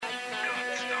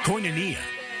Koinonia,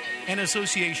 an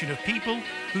association of people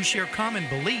who share common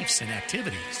beliefs and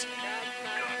activities.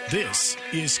 This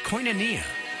is Koinonia.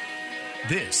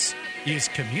 This is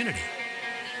community.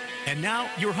 And now,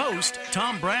 your host,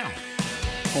 Tom Brown.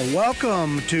 Well,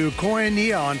 welcome to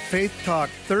Koinonia on Faith Talk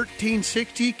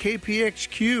 1360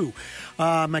 KPXQ.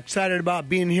 I'm excited about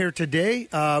being here today.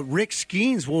 Rick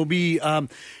Skeens will be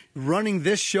running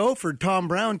this show for Tom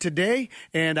Brown today,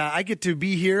 and I get to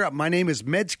be here. My name is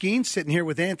Med Skeens, sitting here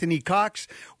with Anthony Cox.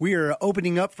 We are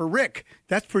opening up for Rick.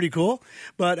 That's pretty cool.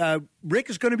 But Rick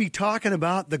is going to be talking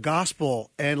about the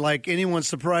gospel, and like anyone's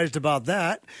surprised about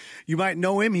that, you might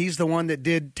know him. He's the one that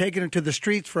did Taking It to the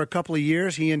Streets for a couple of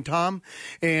years, he and Tom,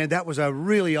 and that was a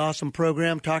really awesome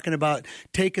program talking about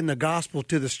taking the gospel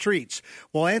to the streets.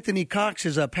 Well, Anthony Cox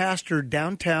is a pastor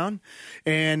downtown,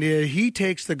 and he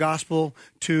takes the gospel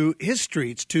to his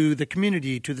streets, to the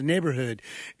community, to the neighborhood,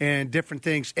 and different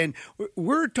things. And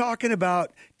we're talking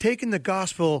about taking the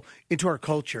gospel into our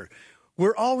culture.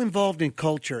 We're all involved in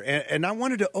culture, and I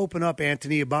wanted to open up,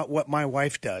 Anthony, about what my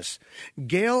wife does.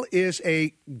 Gail is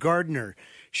a gardener.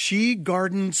 She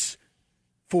gardens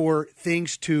for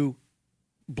things to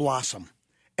blossom,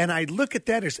 and I look at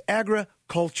that as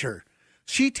agriculture.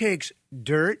 She takes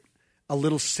dirt, a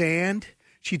little sand,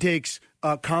 she takes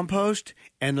compost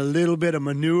and a little bit of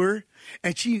manure,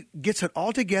 and she gets it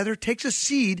all together, takes a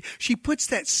seed, she puts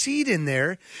that seed in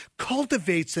there,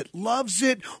 cultivates it, loves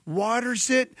it, waters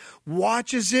it,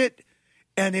 watches it,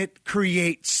 and it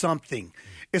creates something.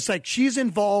 It's like she's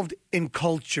involved in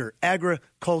culture,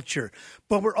 agriculture,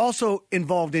 but we're also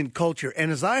involved in culture. And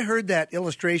as I heard that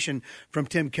illustration from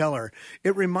Tim Keller,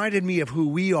 it reminded me of who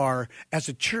we are as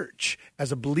a church,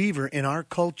 as a believer in our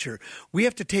culture. We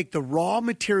have to take the raw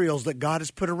materials that God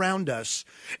has put around us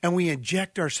and we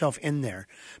inject ourselves in there,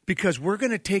 because we're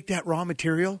going to take that raw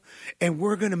material and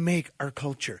we're going to make our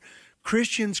culture.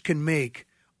 Christians can make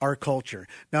our culture.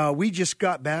 Now, we just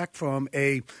got back from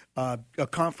a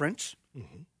conference.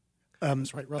 Mm-hmm.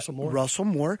 That's right, Russell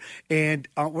Moore. And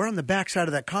we're on the backside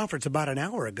of that conference about an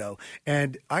hour ago.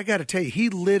 And I got to tell you, he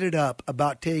lit it up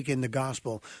about taking the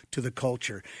gospel to the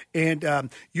culture.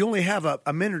 And you only have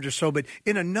a minute or so, but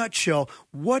in a nutshell,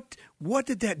 what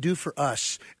did that do for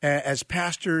us as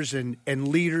pastors and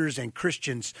leaders and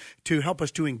Christians to help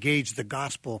us to engage the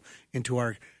gospel into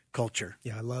our culture?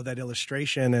 Yeah, I love that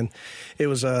illustration, and it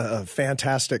was a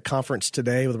fantastic conference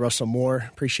today with Russell Moore.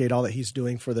 Appreciate all that he's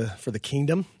doing for the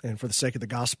kingdom and for the sake of the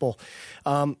gospel.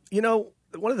 One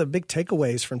of the big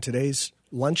takeaways from today's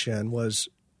luncheon was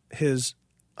his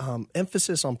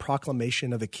emphasis on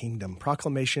proclamation of the kingdom,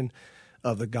 proclamation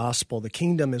of the gospel. The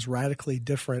kingdom is radically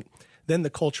different than the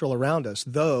cultural around us,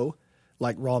 though,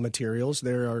 like raw materials,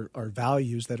 there are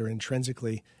values that are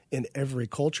intrinsically in every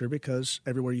culture, because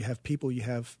everywhere you have people, you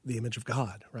have the image of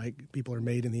God, right? People are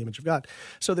made in the image of God.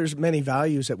 So there's many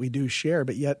values that we do share,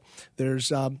 but yet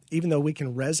there's, even though we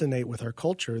can resonate with our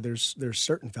culture, there's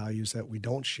certain values that we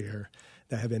don't share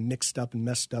that have been mixed up and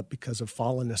messed up because of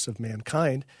fallenness of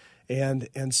mankind. And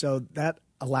so that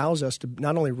allows us to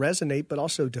not only resonate, but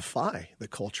also defy the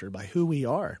culture by who we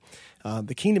are.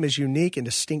 The kingdom is unique and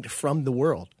distinct from the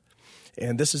world.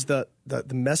 And this is the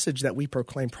message that we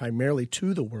proclaim primarily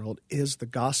to the world is the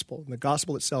gospel. And the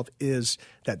gospel itself is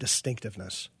that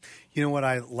distinctiveness. You know what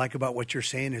I like about what you're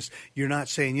saying is you're not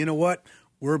saying, you know what,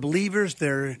 we're believers,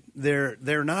 they're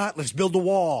not, let's build a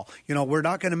wall. We're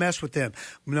not going to mess with them.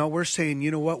 No, we're saying,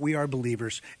 you know what, we are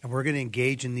believers, and we're going to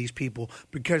engage in these people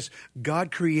because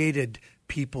God created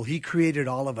people. He created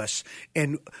all of us.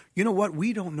 And you know what,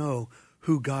 we don't know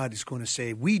who God is going to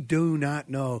save. We do not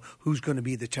know who's going to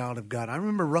be the child of God. I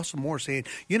remember Russell Moore saying,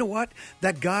 you know what?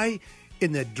 That guy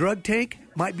in the drug tank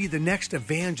might be the next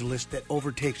evangelist that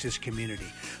overtakes this community.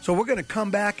 So we're going to come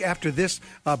back after this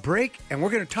break, and we're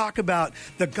going to talk about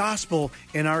the gospel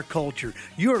in our culture.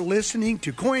 You are listening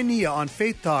to Koinonia on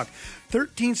Faith Talk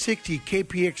 1360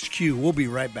 KPXQ. We'll be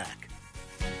right back.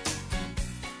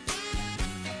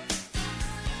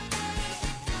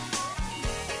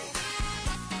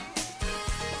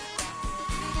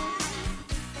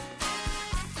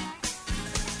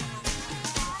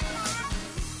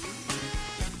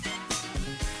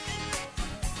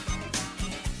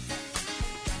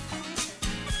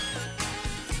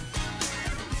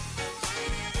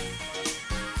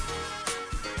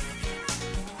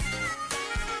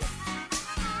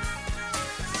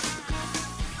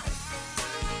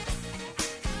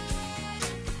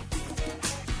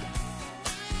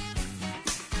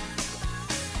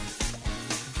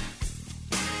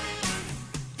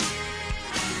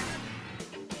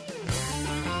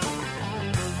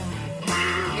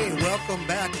 Welcome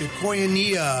back to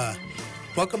Koinonia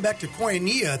Welcome back to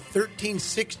Koinonia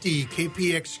 1360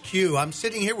 KPXQ. I'm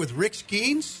sitting here with Rick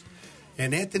Skeens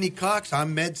and Anthony Cox.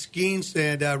 I'm Med Skeens,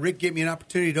 and Rick gave me an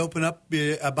opportunity to open up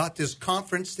about this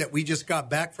conference that we just got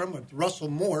back from with Russell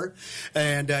Moore.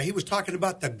 And he was talking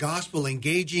about the gospel,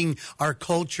 engaging our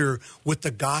culture with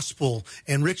the gospel.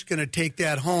 And Rick's going to take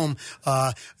that home.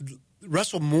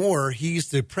 Russell Moore, he's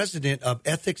the president of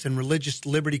Ethics and Religious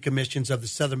Liberty Commissions of the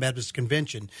Southern Baptist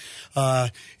Convention.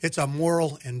 It's a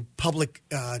moral and public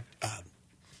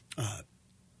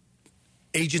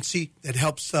agency that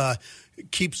helps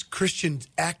keeps Christians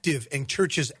active and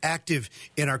churches active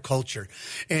in our culture.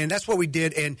 And that's what we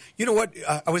did. And you know what?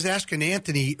 I was asking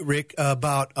Anthony, Rick,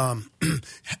 about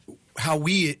how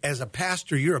we, as a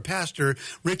pastor, you're a pastor,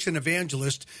 Rick's an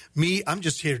evangelist, me, I'm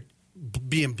just here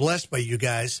being blessed by you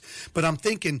guys. But I'm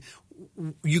thinking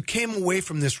you came away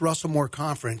from this Russell Moore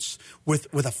conference with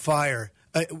a fire.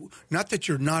 Not that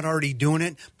you're not already doing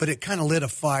it, but it kind of lit a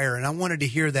fire. And I wanted to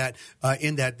hear that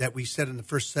in that we said in the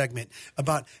first segment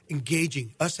about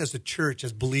engaging us as a church,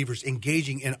 as believers,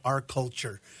 engaging in our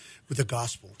culture with the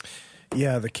gospel.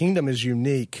 Yeah, the kingdom is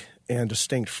unique and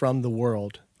distinct from the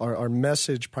world. Our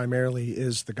message primarily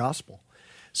is the gospel.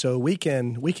 So we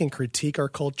can critique our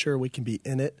culture, we can be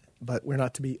in it, but we're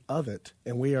not to be of it,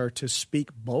 and we are to speak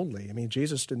boldly. I mean,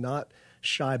 Jesus did not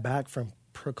shy back from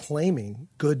proclaiming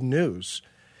good news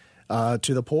to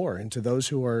the poor and to those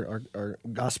who are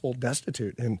gospel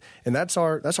destitute, and that's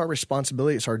our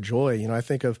responsibility. It's our joy. You know, I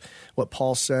think of what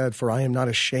Paul said: "For I am not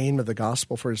ashamed of the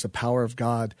gospel, for it is the power of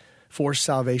God for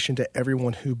salvation to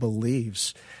everyone who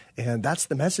believes," and that's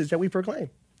the message that we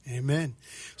proclaim. Amen.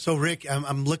 So, Rick,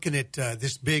 I'm looking at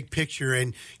this big picture,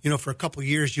 and, you know, for a couple of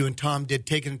years, you and Tom did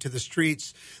Taking It to the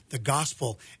Streets, the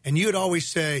gospel, and you would always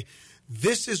say,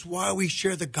 this is why we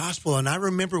share the gospel. And I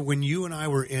remember when you and I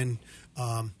were in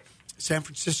San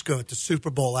Francisco at the Super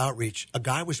Bowl outreach, a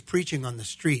guy was preaching on the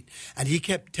street, and he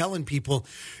kept telling people,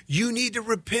 you need to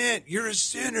repent, you're a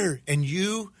sinner. And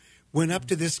you went up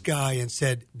to this guy and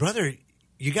said, brother,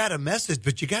 you got a message,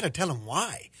 but you got to tell him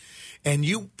why. And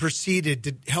you proceeded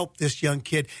to help this young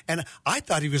kid. And I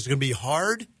thought he was going to be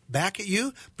hard back at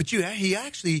you, but he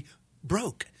actually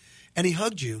broke. And he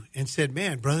hugged you and said,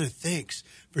 man, brother, thanks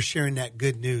for sharing that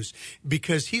good news.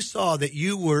 Because he saw that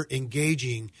you were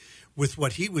engaging with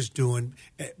what he was doing,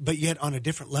 but yet on a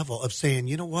different level of saying,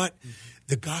 you know what? Mm-hmm.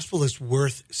 The gospel is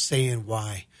worth saying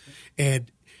why.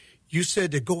 And you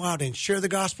said to go out and share the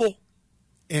gospel.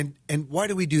 And why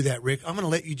do we do that, Rick? I'm going to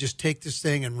let you just take this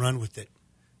thing and run with it.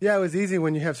 Yeah, it was easy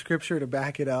when you have Scripture to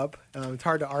back it up. It's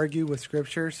hard to argue with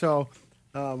Scripture. So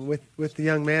with the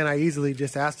young man, I easily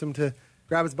just asked him to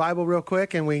grab his Bible real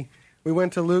quick, and we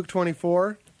went to Luke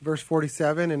 24, verse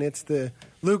 47, and it's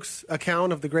Luke's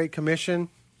account of the Great Commission.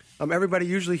 Everybody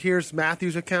usually hears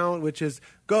Matthew's account, which is,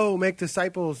 go make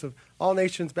disciples of all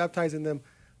nations, baptizing them.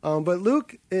 But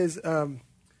Luke he has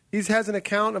an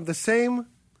account of the same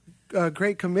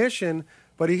Great Commission,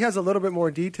 but he has a little bit more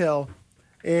detail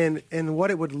in what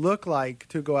it would look like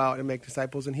to go out and make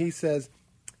disciples. And he says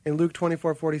in Luke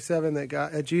 24:47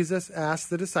 that Jesus asked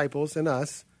the disciples and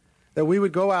us that we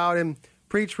would go out and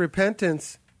preach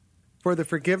repentance for the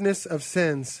forgiveness of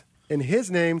sins in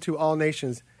his name to all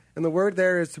nations. And the word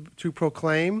there is to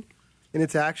proclaim, and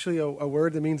it's actually a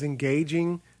word that means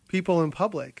engaging people in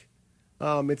public.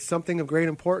 It's something of great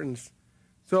importance.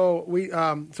 So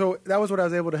so that was what I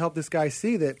was able to help this guy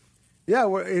see, that yeah,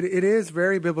 it is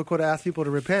very biblical to ask people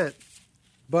to repent.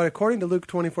 But according to Luke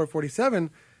 24:47,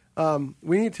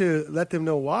 we need to let them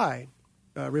know why.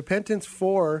 Repentance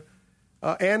for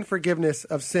and forgiveness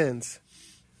of sins.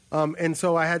 And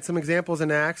so I had some examples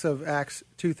in Acts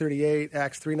 2:38,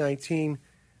 Acts 3:19,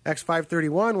 Acts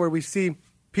 5:31, where we see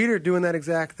Peter doing that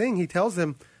exact thing. He tells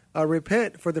them,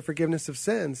 repent for the forgiveness of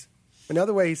sins.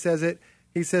 Another way he says it,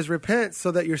 he says, repent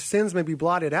so that your sins may be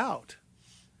blotted out.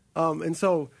 And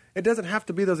so it doesn't have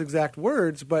to be those exact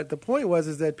words, but the point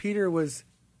is that Peter was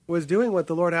doing what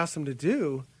the Lord asked him to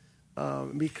do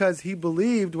because he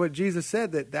believed what Jesus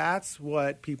said, that's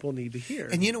what people need to hear.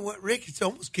 And you know what, Rick? It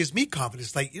almost gives me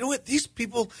confidence. Like, you know what? These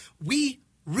people, we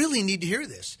really need to hear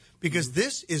this because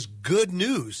this is good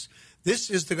news. This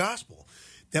is the gospel,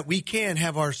 that we can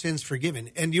have our sins forgiven.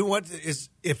 And you know what?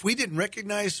 If we didn't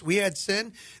recognize we had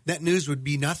sin, that news would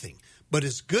be nothing. But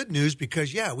it's good news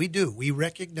because, yeah, we do. We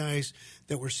recognize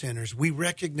that we're sinners. We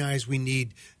recognize we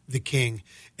need the King.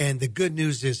 And the good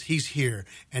news is he's here,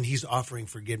 and he's offering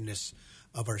forgiveness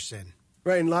of our sin.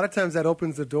 Right, and a lot of times that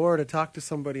opens the door to talk to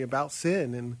somebody about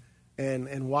sin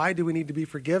and why do we need to be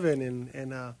forgiven.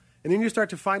 And then you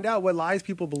start to find out what lies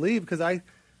people believe, because I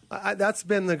that's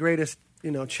been the greatest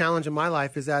challenge in my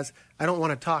life is as I don't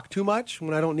want to talk too much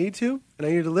when I don't need to, and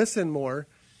I need to listen more.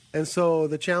 And so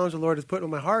the challenge the Lord has put in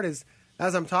my heart is,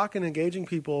 as I'm talking, engaging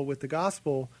people with the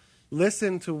gospel,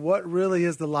 listen to what really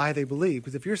is the lie they believe.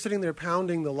 Because if you're sitting there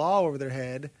pounding the law over their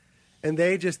head, and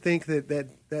they just think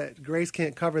that grace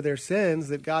can't cover their sins,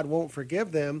 that God won't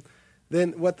forgive them,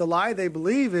 then what the lie they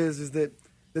believe is that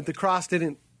the cross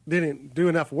didn't do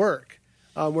enough work.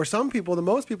 Where most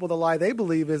people, the lie they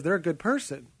believe is they're a good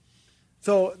person.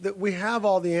 So we have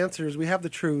all the answers. We have the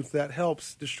truth that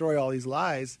helps destroy all these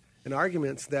lies and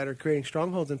arguments that are creating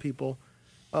strongholds in people.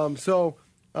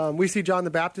 We see John the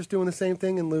Baptist doing the same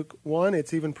thing in Luke 1.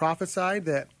 It's even prophesied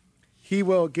that he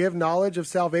will give knowledge of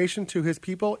salvation to his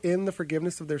people in the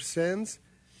forgiveness of their sins.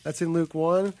 That's in Luke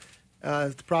 1.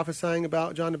 It's prophesying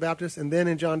about John the Baptist. And then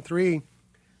in John 3,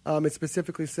 it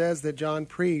specifically says that John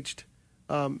preached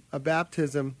a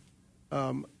baptism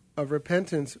of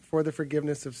repentance for the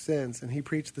forgiveness of sins, and he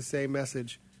preached the same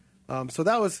message. So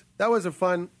that was a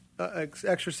fun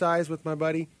exercise with my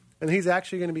buddy, and he's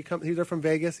actually going to be he's from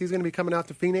Vegas. He's going to be coming out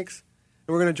to Phoenix,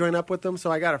 and we're going to join up with them. So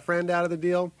I got a friend out of the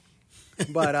deal,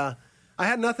 but I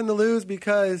had nothing to lose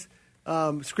because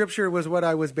Scripture was what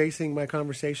I was basing my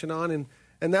conversation on,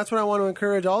 and that's what I want to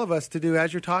encourage all of us to do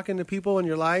as you're talking to people in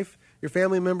your life, your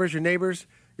family members, your neighbors,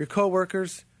 your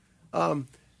coworkers.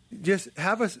 Just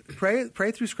have us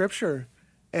pray through Scripture,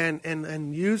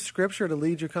 and use Scripture to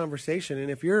lead your conversation.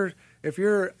 And if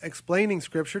you're explaining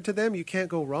Scripture to them, you can't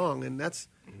go wrong. And that's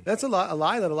a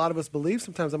lie that a lot of us believe.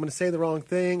 Sometimes I'm going to say the wrong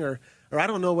thing, or I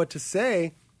don't know what to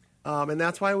say, and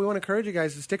that's why we want to encourage you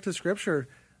guys to stick to Scripture.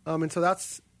 And so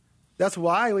that's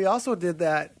why we also did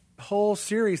that whole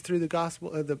series through the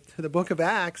gospel, the book of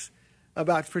Acts,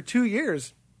 for 2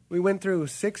 years. We went through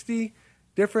 60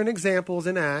 different examples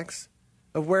in Acts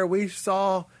of where we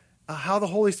saw how the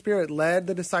Holy Spirit led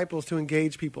the disciples to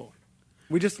engage people.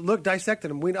 We just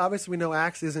dissected them. We know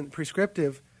Acts isn't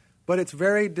prescriptive, but it's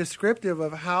very descriptive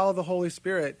of how the Holy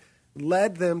Spirit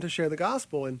led them to share the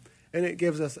gospel. And it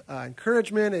gives us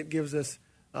encouragement. It gives us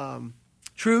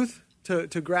truth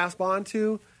to grasp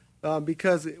onto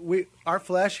because our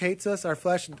flesh hates us. Our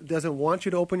flesh doesn't want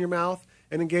you to open your mouth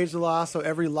and engage the law, so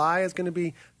every lie is going to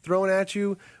be thrown at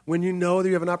you when you know that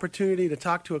you have an opportunity to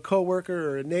talk to a coworker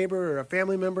or a neighbor or a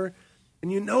family member,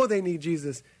 and you know they need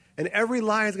Jesus, and every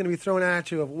lie is going to be thrown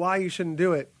at you of why you shouldn't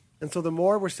do it. And so the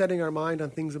more we're setting our mind on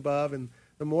things above and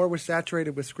the more we're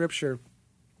saturated with Scripture,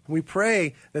 we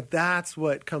pray that that's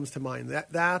what comes to mind.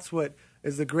 That's what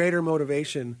is the greater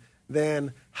motivation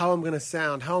than how I'm going to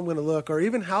sound, how I'm going to look, or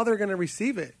even how they're going to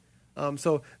receive it.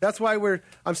 So that's why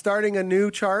I'm starting a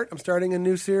new chart. I'm starting a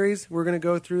new series. We're going to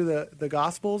go through the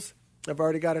Gospels. I've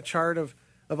already got a chart of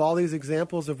all these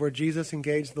examples of where Jesus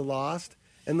engaged the lost.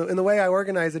 And the way I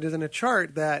organize it is in a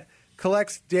chart that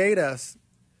collects data,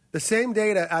 the same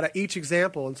data out of each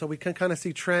example. And so we can kind of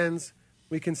see trends.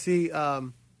 We can see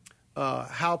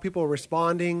how people are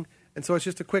responding. And so it's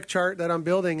just a quick chart that I'm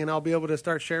building, and I'll be able to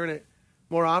start sharing it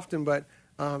more often. But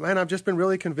and I've just been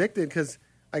really convicted because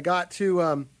I got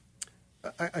to...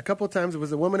 a couple of times, it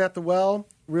was a woman at the well,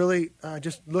 really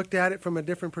just looked at it from a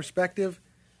different perspective.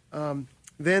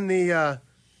 Then the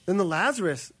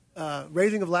Lazarus,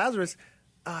 raising of Lazarus,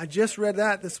 I just read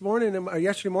that this morning, or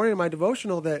yesterday morning in my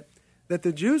devotional, that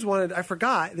the Jews wanted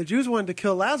to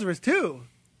kill Lazarus too.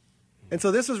 And so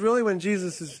this was really when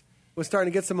Jesus was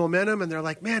starting to get some momentum, and they're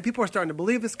like, man, people are starting to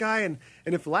believe this guy. And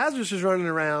if Lazarus is running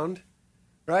around,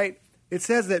 right, it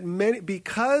says that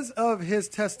because of his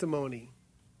testimony,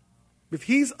 if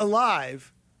he's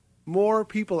alive, more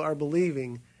people are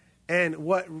believing. And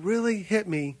what really hit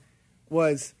me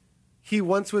was he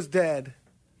once was dead,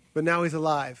 but now he's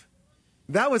alive.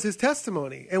 That was his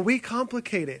testimony. And we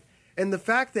complicate it. And the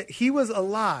fact that he was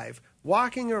alive,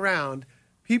 walking around,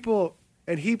 people,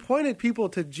 and he pointed people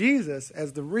to Jesus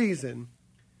as the reason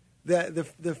that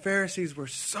the Pharisees were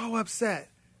so upset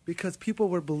because people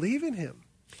were believing him.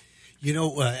 You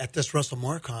know, at this Russell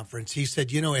Moore conference, he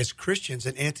said, as Christians,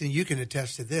 and Anthony, you can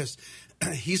attest to this,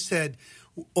 he said,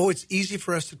 it's easy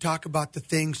for us to talk about the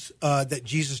things that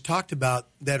Jesus talked about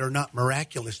that are not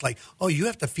miraculous. Like, you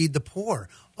have to feed the poor.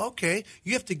 Okay.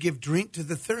 You have to give drink to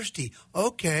the thirsty.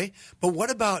 Okay. But what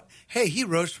about, hey, he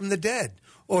rose from the dead,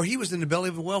 or he was in the belly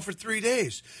of a well for 3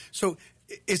 days. So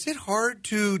is it hard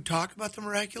to talk about the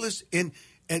miraculous? And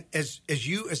as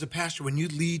you, as a pastor, when you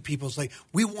lead people, it's like,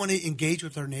 we want to engage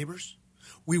with our neighbors.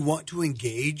 We want to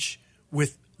engage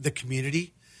with the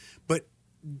community. But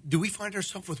do we find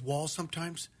ourselves with walls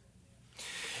sometimes?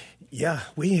 Yeah,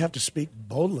 we have to speak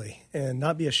boldly and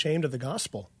not be ashamed of the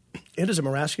gospel. It is a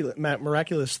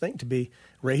miraculous thing to be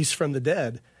raised from the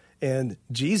dead And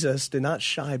Jesus did not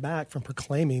shy back from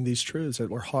proclaiming these truths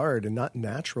that were hard and not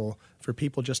natural for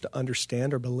people just to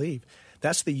understand or believe.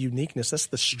 That's the uniqueness. That's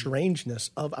the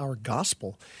strangeness of our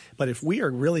gospel. But if we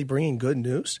are really bringing good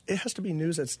news, it has to be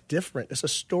news that's different. It's a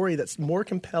story that's more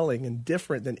compelling and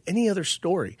different than any other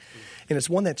story. And it's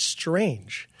one that's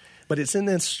strange. But it's in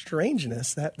this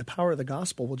strangeness that the power of the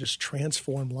gospel will just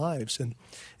transform lives. And,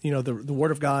 the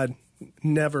Word of God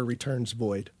never returns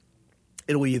void.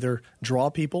 It'll either draw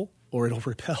people or it'll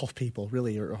repel people,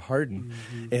 really, or harden.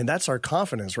 Mm-hmm. And that's our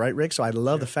confidence, right, Rick? So I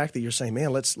love the fact that you're saying,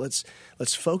 man, let's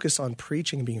focus on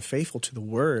preaching and being faithful to the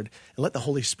Word and let the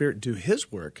Holy Spirit do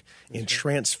His work in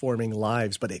transforming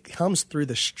lives. But it comes through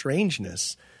the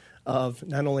strangeness of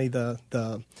not only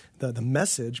the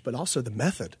message, but also the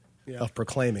method of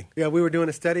proclaiming. Yeah, we were doing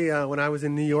a study when I was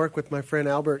in New York with my friend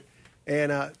Albert,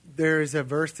 and there's a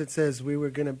verse that says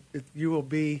you will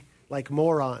be like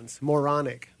morons,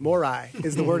 moronic. Morai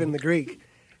is the word in the Greek.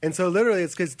 And so literally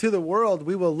it's because to the world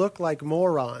we will look like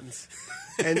morons.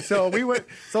 And so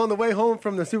on the way home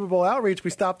from the Super Bowl outreach, we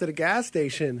stopped at a gas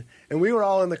station, and we were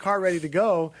all in the car ready to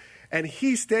go. And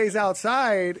he stays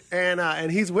outside,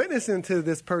 and he's witnessing to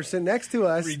this person next to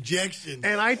us. Rejection.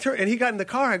 And and he got in the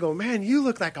car. I go, man, you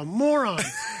look like a moron.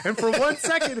 And for 1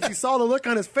 second, if you saw the look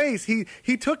on his face,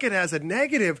 he took it as a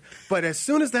negative. But as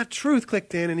soon as that truth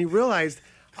clicked in, and he realized,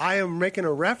 I am making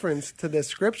a reference to this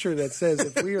scripture that says,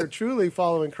 if we are truly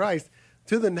following Christ,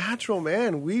 to the natural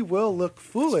man, we will look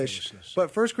foolish.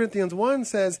 But 1 Corinthians 1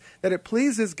 says that it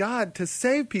pleases God to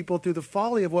save people through the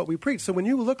folly of what we preach. So when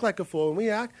you look like a fool and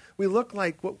we look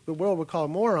like what the world would call a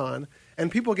moron,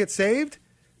 and people get saved,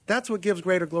 that's what gives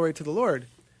greater glory to the Lord.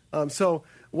 So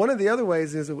one of the other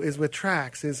ways is with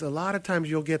tracts, is a lot of times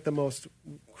you'll get the most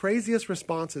craziest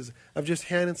responses of just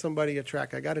handing somebody a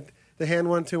tract. I got to hand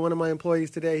one to one of my employees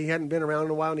today. He hadn't been around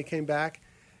in a while, and he came back.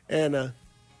 And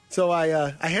so I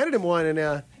handed him one,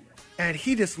 and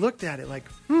he just looked at it like,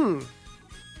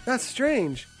 that's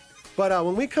strange. But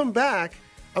when we come back,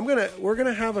 we're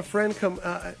gonna have a friend come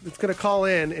that's gonna call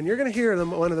in, and you're gonna hear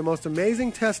one of the most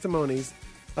amazing testimonies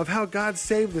of how God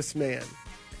saved this man,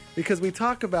 because we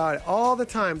talk about it all the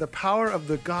time, the power of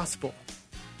the gospel,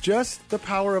 just the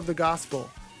power of the gospel,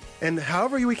 and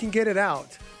however we can get it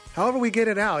out,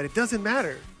 it doesn't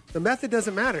matter. The method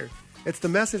doesn't matter. It's the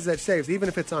message that saves, even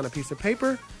if it's on a piece of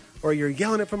paper or you're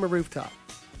yelling it from a rooftop.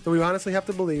 So we honestly have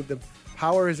to believe the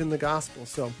power is in the gospel.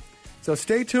 So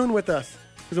stay tuned with us,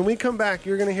 because when we come back,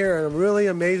 you're going to hear a really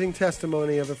amazing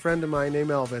testimony of a friend of mine named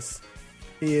Elvis.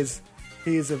 He is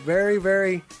a very,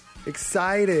 very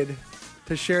excited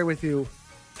to share with you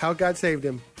how God saved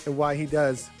him and why he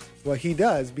does what he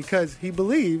does, because he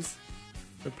believes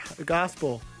the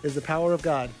gospel is the power of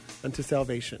God unto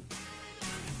salvation.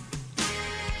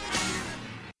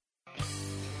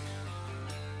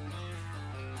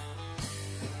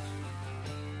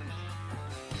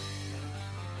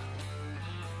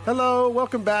 Hello,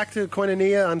 welcome back to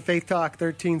Koinonia on Faith Talk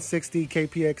 1360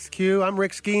 KPXQ. I'm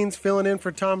Rick Skeens, filling in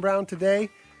for Tom Brown today,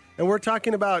 and we're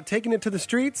talking about taking it to the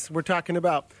streets. We're talking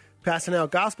about passing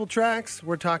out gospel tracts.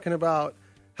 We're talking about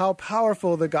how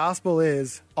powerful the gospel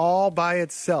is all by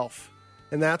itself,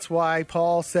 and that's why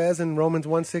Paul says in Romans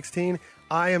 1:16,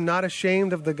 I am not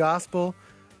ashamed of the gospel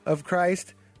of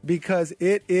Christ, because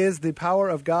it is the power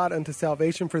of God unto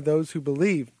salvation for those who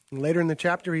believe. And later in the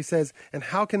chapter, he says, and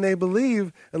how can they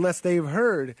believe unless they've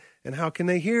heard? And how can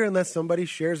they hear unless somebody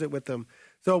shares it with them?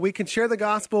 So we can share the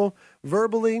gospel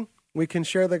verbally. We can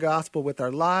share the gospel with our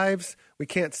lives. We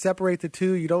can't separate the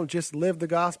two. You don't just live the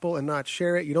gospel and not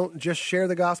share it. You don't just share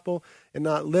the gospel and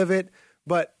not live it.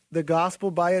 But the gospel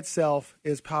by itself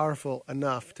is powerful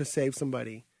enough to save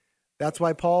somebody. That's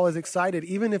why Paul is excited,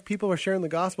 even if people are sharing the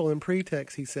gospel in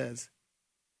pretext, he says.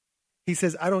 He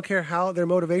says, I don't care how their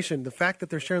motivation, the fact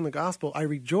that they're sharing the gospel, I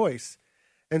rejoice.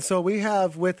 And so we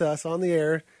have with us on the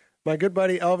air my good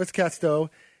buddy Elvis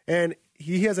Casto, and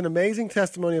he has an amazing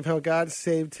testimony of how God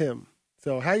saved him.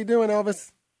 So how you doing,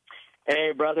 Elvis?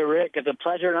 Hey, Brother Rick. It's a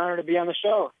pleasure and honor to be on the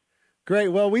show. Great.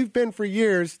 Well, we've been for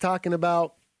years talking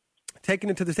about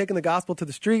taking the gospel to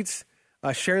the streets,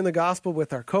 sharing the gospel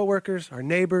with our coworkers, our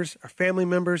neighbors, our family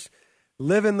members,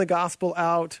 living the gospel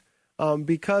out.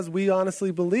 Because we honestly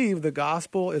believe the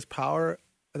gospel is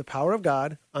the power of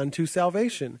God unto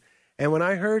salvation. And when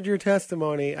I heard your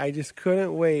testimony, I just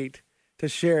couldn't wait to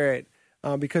share it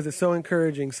because it's so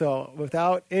encouraging. So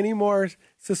without any more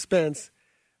suspense,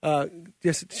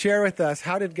 just share with us,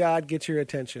 how did God get your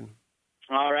attention?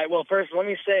 All right. Well, first, let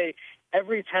me say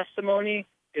every testimony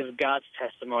is God's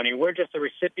testimony. We're just the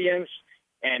recipients,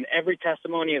 and every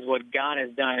testimony is what God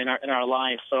has done in our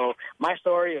lives. So my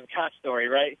story is God's story,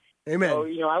 right? Amen. So,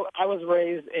 I was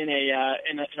raised in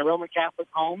a Roman Catholic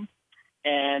home,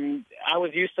 and I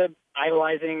was used to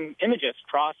idolizing images,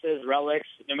 crosses, relics,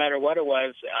 no matter what it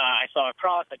was. I saw a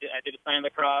cross. I did a sign of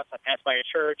the cross. I passed by a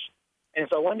church. And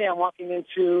so one day I'm walking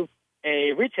into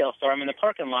a retail store. I'm in the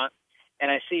parking lot,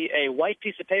 and I see a white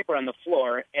piece of paper on the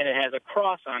floor, and it has a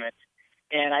cross on it.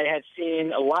 And I had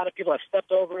seen a lot of people have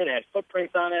stepped over it. It had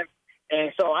footprints on it.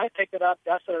 And so I picked it up,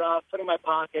 dusted it off, put it in my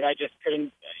pocket. I just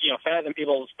couldn't, fathom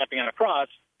people stepping on a cross.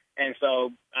 And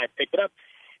so I picked it up,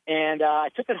 and I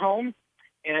took it home,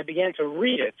 and I began to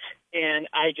read it. And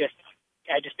I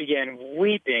just began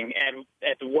weeping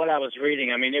at what I was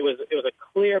reading. I mean, it was a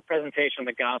clear presentation of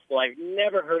the gospel. I've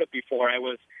never heard it before. I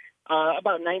was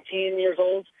about 19 years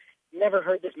old, never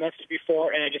heard this message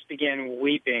before, and I just began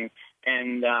weeping.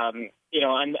 And,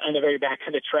 on the very back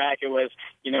of the track, it was,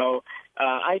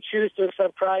 I choose to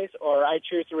accept Christ or I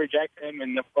choose to reject him.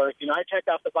 And, of course, I checked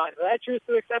off the box. I choose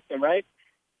to accept him, right?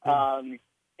 And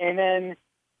then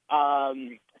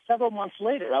several months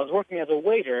later, I was working as a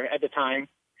waiter at the time,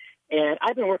 and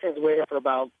I've been working as a waiter for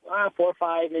about 4 or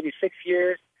 5, maybe 6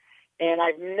 years, and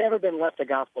I've never been left a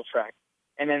gospel tract.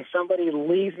 And then somebody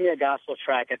leaves me a gospel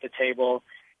tract at the table,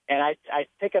 and I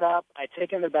pick it up, I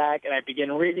take it in the back, and I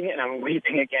begin reading it, and I'm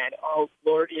weeping again. Oh,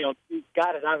 Lord,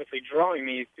 God is obviously drawing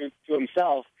me to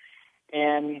himself.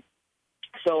 And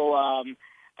so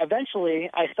eventually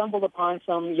I stumbled upon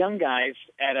some young guys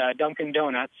at Dunkin'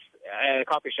 Donuts at a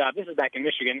coffee shop. This is back in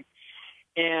Michigan.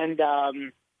 And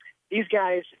these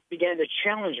guys began to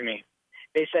challenge me.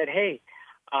 They said, hey,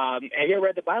 have you ever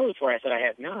read the Bible before? I said, I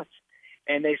have not.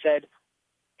 And they said,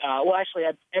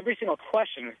 every single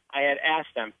question I had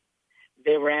asked them,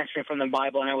 they were answering from the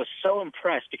Bible, and I was so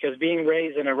impressed because being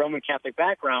raised in a Roman Catholic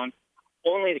background,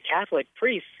 only the Catholic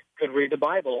priests could read the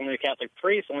Bible. Only the Catholic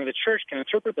priests, only the church can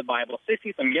interpret the Bible. So I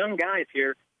see some young guys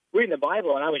here reading the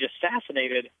Bible, and I was just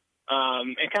fascinated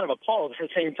and kind of appalled at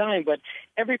the same time. But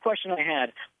every question I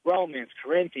had, Romans,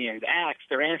 Corinthians, Acts,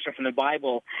 they're answering from the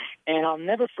Bible. And I'll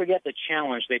never forget the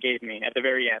challenge they gave me at the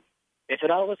very end. They said,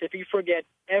 Elvis, if you forget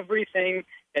everything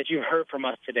that you've heard from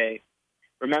us today,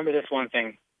 remember this one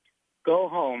thing. Go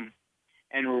home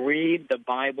and read the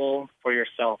Bible for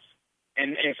yourself.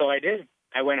 And so I did.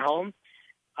 I went home.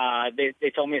 They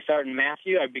told me to start in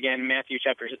Matthew. I began in Matthew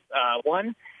chapter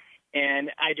 1, and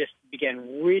I just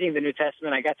began reading the New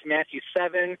Testament. I got to Matthew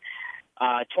 7,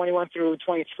 21 through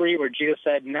 23, where Jesus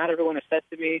said, not everyone has said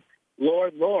to me,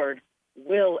 Lord, Lord,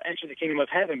 will enter the kingdom of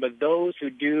heaven, but those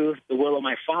who do the will of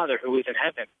my Father who is in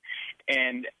heaven.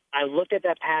 And I looked at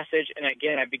that passage, and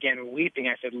again, I began weeping.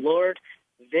 I said, Lord,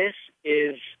 this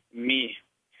is me.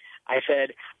 I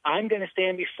said, I'm going to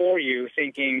stand before you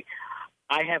thinking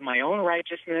I have my own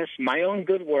righteousness, my own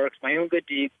good works, my own good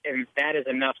deeds, and that is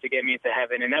enough to get me into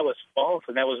heaven. And that was false,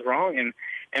 and that was wrong.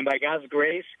 And by God's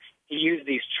grace, he used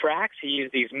these tracts, he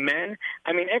used these men.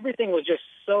 I mean, everything was just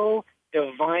so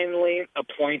divinely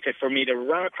appointed for me to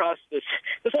run across this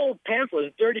old pamphlet,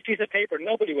 this dirty piece of paper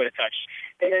nobody would have touched,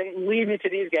 and then lead me to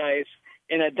these guys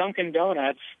in a Dunkin'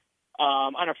 Donuts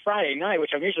on a Friday night,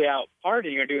 which I'm usually out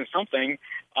partying or doing something.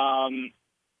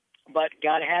 But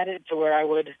God had it to where I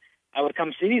would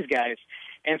come see these guys.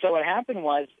 And so what happened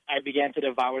was I began to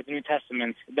devour the New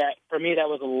Testament. That, for me, that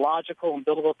was a logical and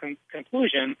biblical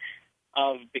conclusion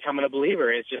of becoming a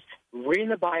believer, is just reading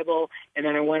the Bible. And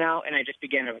then I went out and I just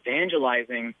began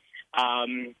evangelizing.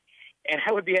 And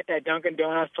I would be at that Dunkin'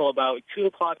 Donuts till about 2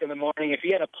 o'clock in the morning. If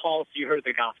you had a pulse, you heard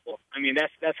the gospel. I mean,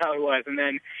 that's how it was. And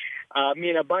then me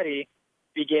and a buddy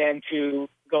began to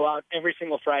go out every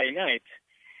single Friday night.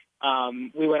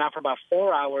 We went out for about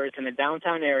 4 hours in the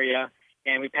downtown area,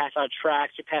 and we passed out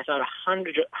tracts. We passed out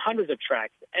hundreds of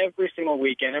tracts every single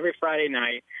weekend, every Friday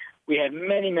night. We had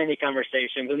many, many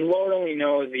conversations, and Lord only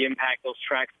knows the impact those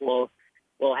tracts will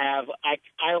have.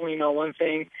 I only know one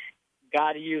thing: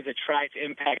 God used a tract to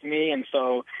impact me. And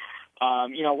so,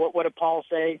 what did Paul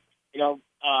say?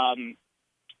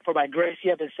 For by grace you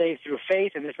have been saved through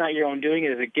faith, and it's not your own doing;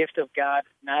 it is a gift of God,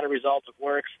 not a result of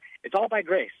works. It's all by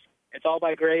grace. It's all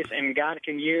by grace, and God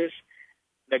can use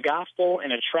the gospel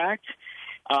in a tract.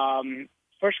 1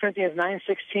 Corinthians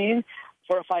 9:16,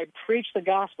 for if I preach the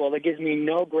gospel, that gives me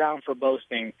no ground for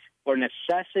boasting, for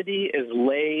necessity is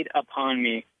laid upon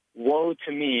me. Woe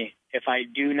to me if I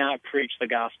do not preach the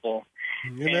gospel.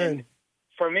 Amen. And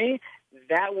for me,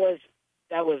 that was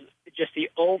just the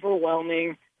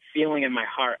overwhelming feeling in my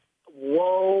heart.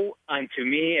 Woe unto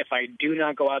me if I do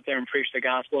not go out there and preach the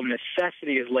gospel.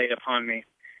 Necessity is laid upon me.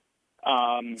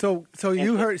 So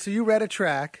you read a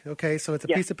tract, okay? So it's a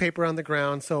piece of paper on the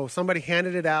ground. So somebody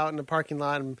handed it out in the parking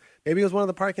lot, and maybe it was one of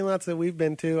the parking lots that we've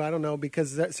been to. I don't know,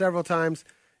 because several times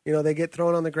they get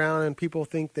thrown on the ground and people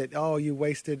think that, oh, you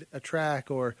wasted a track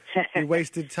or you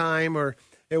wasted time or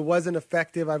it wasn't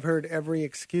effective. I've heard every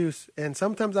excuse. And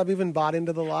sometimes I've even bought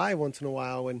into the lie once in a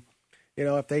while when,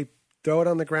 if they throw it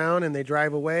on the ground and they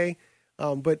drive away.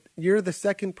 But you're the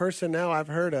second person now I've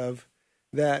heard of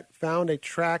that found a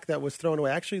track that was thrown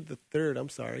away. Actually, the third, I'm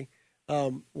sorry.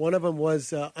 One of them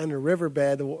was on a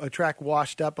riverbed. A track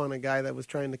washed up on a guy that was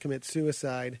trying to commit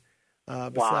suicide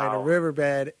beside a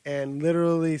riverbed and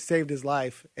literally saved his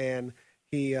life. And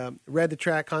he read the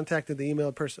track, contacted the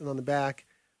email person on the back,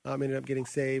 ended up getting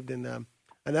saved. And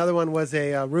another one was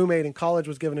a roommate in college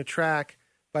was given a track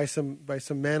by some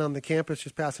men on the campus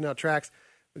just passing out tracks.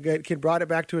 The kid brought it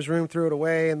back to his room, threw it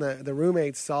away, and the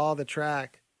roommate saw the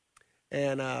track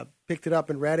and picked it up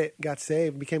and read it, got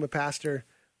saved, became a pastor.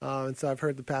 And so I've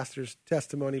heard the pastor's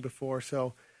testimony before.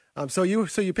 So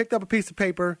you picked up a piece of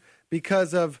paper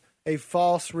because of a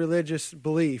false religious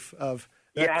belief of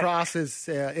that cross is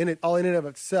in and of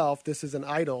itself. This is an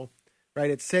idol, right?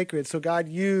 It's sacred. So God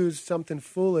used something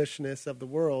foolishness of the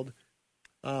world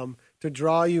to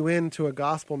draw you into a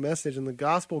gospel message, and the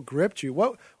gospel gripped you.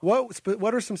 What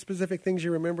are some specific things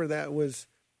you remember that was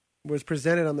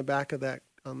presented on the back of that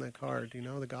on the card?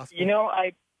 The gospel.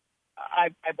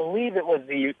 I believe it was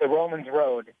the Romans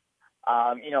Road.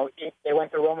 They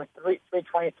went through Romans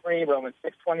 3:23, Romans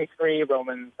 6:23,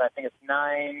 Romans, I think it's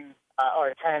 9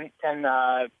 or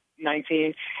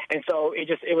 10:19, and so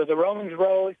it was the Romans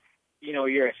Road.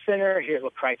 You're a sinner. Here's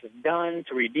what Christ has done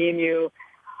to redeem you,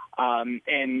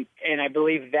 and I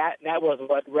believe that was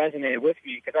what resonated with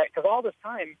me because all this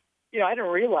time, I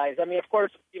didn't realize. I mean, of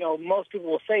course, most people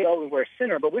will say, "Oh, we're a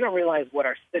sinner," but we don't realize what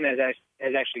our sin has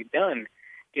actually done.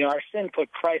 Our sin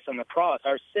put Christ on the cross.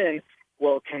 Our sin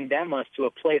will condemn us to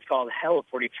a place called hell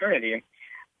for eternity.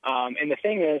 And the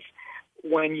thing is,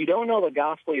 when you don't know the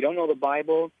gospel, you don't know the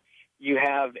Bible, you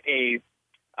have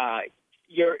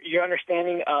your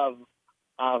understanding of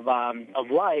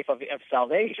life, of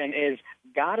salvation is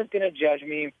God is going to judge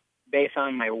me based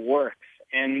on my works.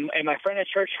 And my friend at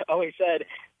church always said,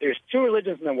 there's two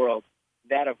religions in the world,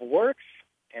 that of works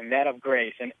and that of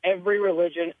grace. And every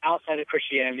religion outside of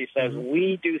Christianity says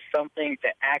we do something to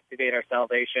activate our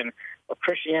salvation. But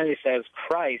Christianity says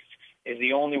Christ is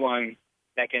the only one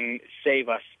that can save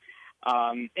us.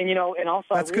 And also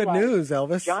that's good news,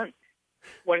 Elvis. John,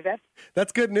 what is that?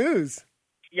 That's good news.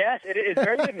 Yes, it is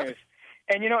very good news.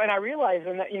 And and I realized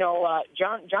that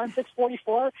John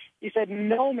 6:44, he said,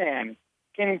 "No man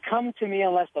can come to me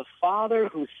unless the Father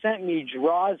who sent me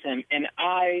draws him, and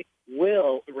I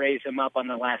will raise him up on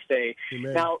the last day."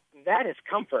 Amen. Now, that is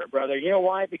comfort, brother. You know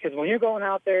why? Because when you're going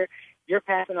out there, you're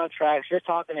passing out tracts, you're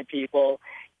talking to people,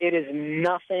 it is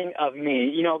nothing of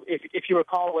me. If you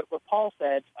recall what Paul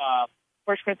said,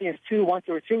 1 Corinthians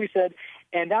 2:1-2, he said,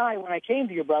 "And I, when I came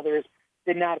to you, brothers,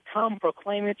 did not come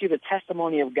proclaiming to you the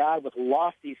testimony of God with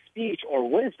lofty speech or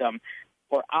wisdom,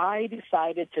 for I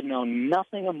decided to know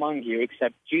nothing among you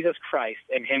except Jesus Christ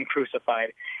and him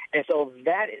crucified." And so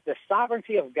that is the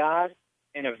sovereignty of God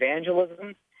in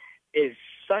evangelism is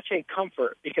such a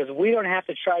comfort because we don't have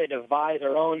to try to devise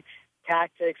our own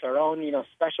tactics, our own,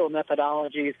 special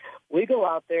methodologies. We go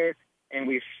out there and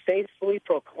we faithfully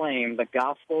proclaim the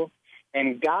gospel.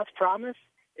 And God's promise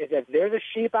is that there's a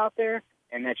sheep out there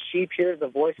and that sheep hears the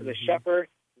voice of the shepherd.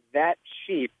 That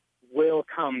sheep will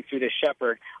come through the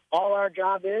shepherd. All our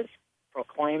job is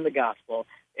proclaim the gospel,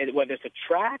 whether it's a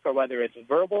track or whether it's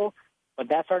verbal, but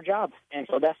that's our job. And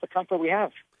so that's the comfort we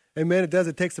have. Amen. It does.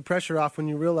 It takes the pressure off when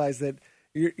you realize that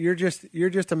you're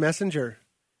just a messenger.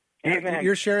 Amen.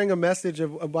 You're sharing a message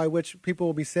by which people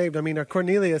will be saved. I mean,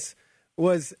 Cornelius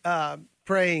was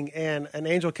praying, and an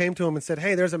angel came to him and said,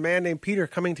 "Hey, there's a man named Peter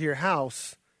coming to your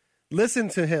house. Listen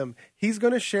to him. He's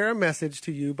going to share a message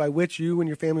to you by which you and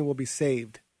your family will be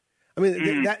saved." I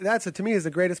mean, that's to me is the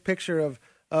greatest picture of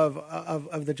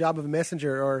the job of a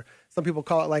messenger, or some people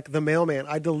call it like the mailman.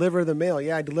 I deliver the mail.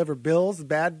 Yeah, I deliver bills,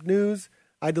 bad news.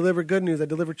 I deliver good news. I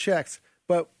deliver checks.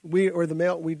 But we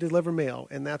deliver mail,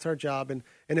 and that's our job. And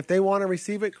if they want to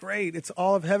receive it, great. It's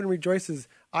all of heaven rejoices.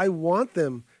 I want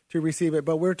them to receive it,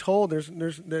 but we're told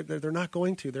they're not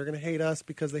going to. They're going to hate us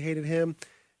because they hated him,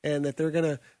 and that they're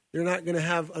not going to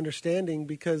have understanding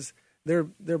because they're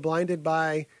blinded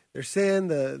by their sin,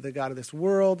 the God of this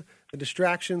world, the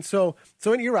distraction. So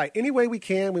you're right. Any way we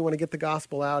can, we want to get the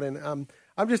gospel out. And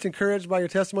I'm just encouraged by your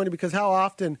testimony because how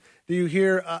often do you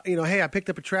hear, hey, I picked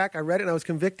up a track, I read it, and I was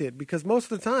convicted? Because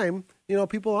most of the time,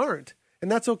 people aren't.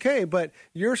 And that's okay. But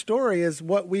your story is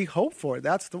what we hope for.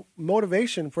 That's the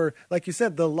motivation for, like you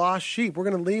said, the lost sheep. We're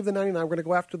going to leave the 99. We're going to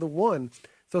go after the one.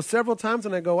 So several times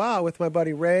when I go out with my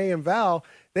buddy Ray and Val,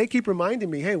 they keep reminding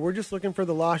me, hey, we're just looking for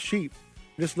the lost sheep.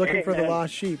 Just looking for the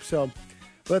lost sheep. So,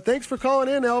 but thanks for calling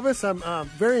in, Elvis. I'm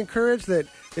very encouraged that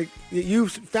you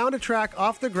found a track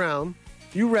off the ground.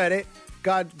 You read it.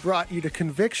 God brought you to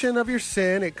conviction of your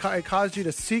sin. It caused you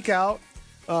to seek out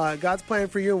God's plan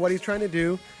for you and what he's trying to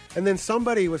do. And then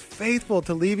somebody was faithful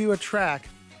to leave you a track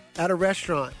at a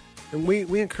restaurant. And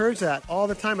we encourage that all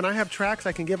the time. And I have tracts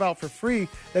I can give out for free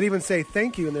that even say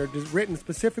thank you. And they're just written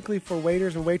specifically for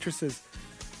waiters and waitresses.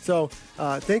 So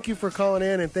thank you for calling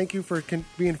in, and thank you for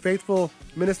being faithful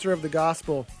minister of the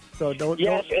gospel. So don't.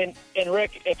 And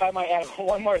Rick, if I might add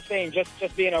one more thing, just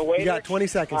being a waiter. You got 20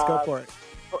 seconds. Go for it.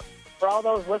 For all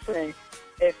those listening,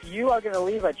 if you are going to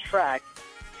leave a tract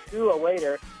to a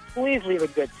waiter, please leave a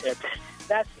good tip.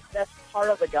 That's part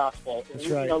of the gospel. That's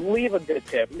right. Leave a good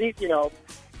tip.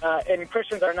 And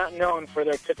Christians are not known for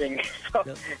their tipping. So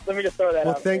let me just throw that out.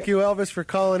 Well, thank you, Elvis, for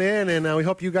calling in, and we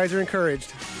hope you guys are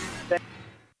encouraged.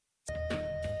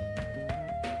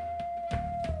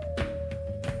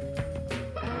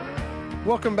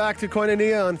 Welcome back to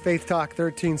Koinonia on Faith Talk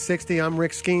 1360. I'm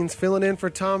Rick Skeens, filling in for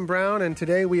Tom Brown, and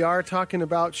today we are talking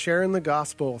about sharing the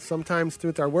gospel, sometimes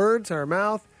with our words, our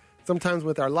mouth, sometimes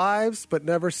with our lives, but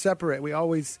never separate. We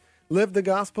always live the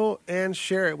gospel and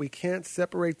share it. We can't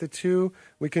separate the two.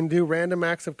 We can do random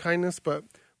acts of kindness, but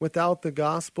without the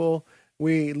gospel,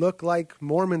 we look like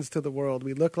Mormons to the world.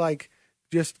 We look like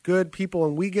just good people,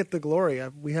 and we get the glory.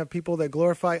 We have people that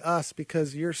glorify us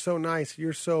because you're so nice.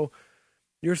 You're so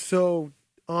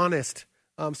honest.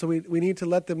 So we need to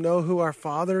let them know who our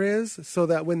Father is so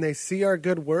that when they see our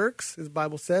good works, as the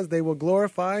Bible says, they will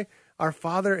glorify our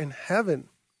Father in heaven.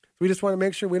 So we just want to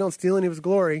make sure we don't steal any of his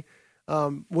glory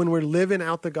when we're living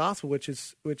out the gospel, which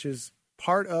is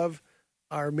part of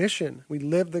our mission. We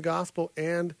live the gospel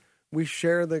and we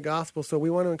share the gospel. So we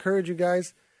want to encourage you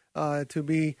guys to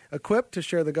be equipped to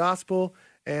share the gospel,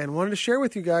 and wanted to share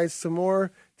with you guys some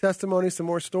more testimonies, some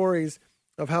more stories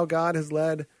of how God has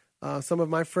led some of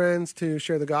my friends to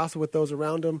share the gospel with those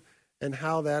around them and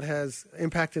how that has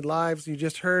impacted lives. You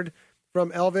just heard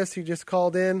from Elvis. He just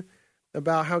called in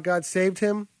about how God saved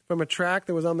him from a tract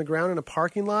that was on the ground in a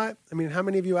parking lot. I mean, how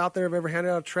many of you out there have ever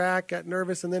handed out a tract, got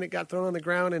nervous, and then it got thrown on the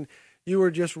ground and you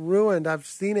were just ruined? I've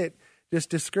seen it just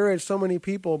discourage so many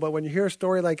people. But when you hear a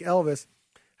story like Elvis,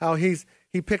 how he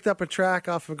picked up a tract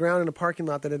off the ground in a parking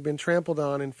lot that had been trampled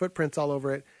on and footprints all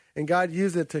over it, and God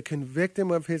used it to convict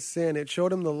him of his sin. It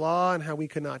showed him the law and how we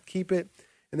could not keep it,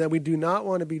 and that we do not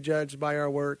want to be judged by our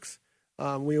works.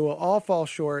 We will all fall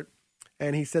short.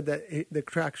 And he said that the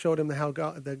tract showed him how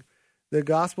the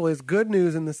gospel is good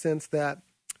news in the sense that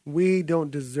we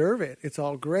don't deserve it. It's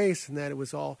all grace, and that it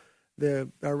was all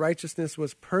our righteousness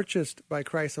was purchased by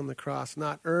Christ on the cross,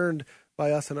 not earned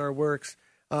by us and our works.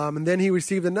 And then he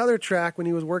received another tract when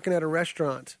he was working at a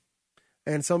restaurant,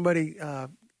 and somebody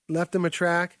left him a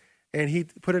tract, and he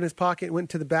put it in his pocket, went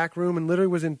to the back room, and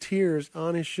literally was in tears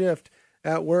on his shift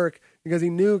at work because he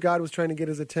knew God was trying to get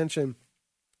his attention.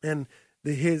 And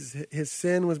his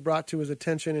sin was brought to his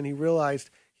attention, and he realized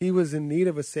he was in need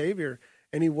of a Savior,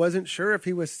 and he wasn't sure if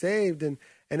he was saved. And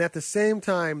at the same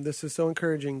time, this is so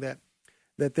encouraging that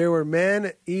there were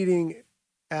men eating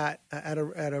at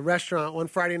a restaurant one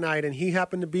Friday night, and he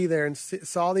happened to be there and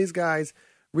saw these guys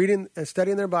reading and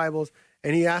studying their Bibles.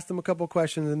 And he asked them a couple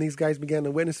questions, and these guys began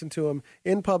to witness to him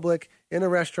in public, in a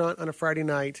restaurant on a Friday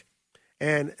night.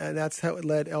 And that's how it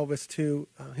led Elvis to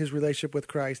his relationship with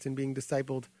Christ and being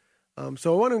discipled.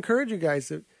 So I want to encourage you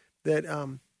guys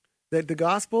that the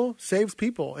gospel saves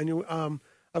people. And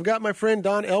I've got my friend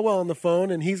Don Elwell on the phone,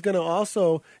 and he's going to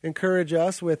also encourage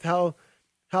us with how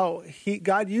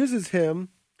God uses him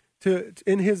to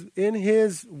in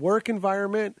his work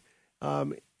environment.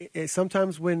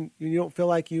 Sometimes when you don't feel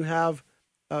like you have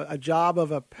a job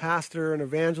of a pastor, an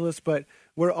evangelist, but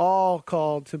we're all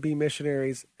called to be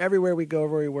missionaries everywhere we go,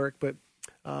 everywhere we work. But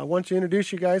I want to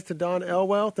introduce you guys to Don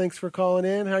Elwell. Thanks for calling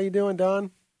in. How you doing,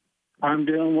 Don? I'm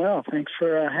doing well. Thanks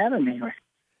for having me.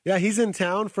 Yeah, he's in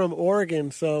town from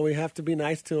Oregon, so we have to be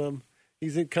nice to him.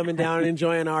 He's coming down and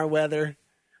enjoying our weather.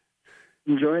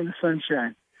 Enjoying the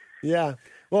sunshine. Yeah.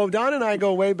 Well, Don and I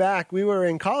go way back. We were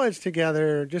in college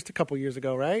together just a couple years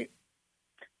ago, right?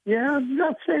 Yeah,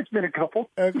 I'd say it's been a couple.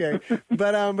 Okay.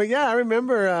 But yeah, I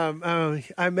remember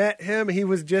I met him. He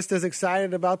was just as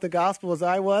excited about the gospel as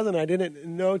I was, and I didn't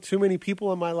know too many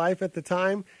people in my life at the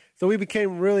time. So we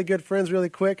became really good friends really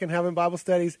quick and having Bible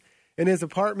studies in his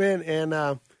apartment.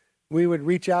 And we would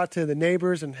reach out to the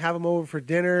neighbors and have them over for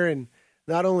dinner and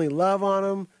not only love on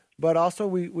them, but also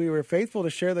we were faithful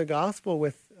to share the gospel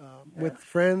with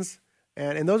friends.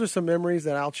 And those are some memories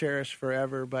that I'll cherish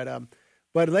forever. But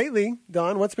But lately,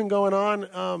 Don, what's been going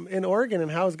on in Oregon,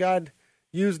 and how has God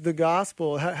used the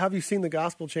gospel? How have you seen the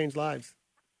gospel change lives?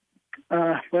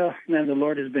 Well, man, the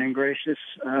Lord has been gracious.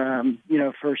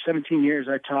 For 17 years,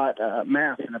 I taught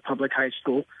math in a public high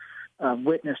school. I've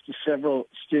witnessed to several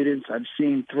students. I've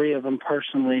seen 3 of them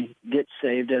personally get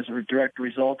saved as a direct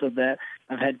result of that.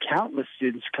 I've had countless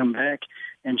students come back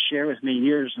and share with me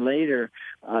years later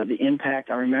the impact.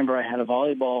 I remember I had a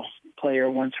volleyball player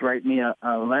once write me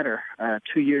a letter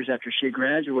 2 years after she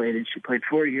graduated. She played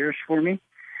 4 years for me.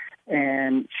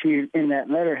 And she, in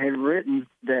that letter, had written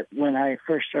that when I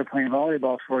first started playing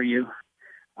volleyball for you,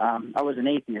 I was an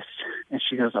atheist. And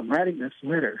she goes, I'm writing this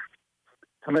letter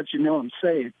to let you know I'm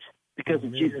saved because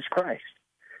of Jesus Christ.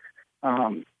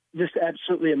 Just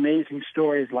absolutely amazing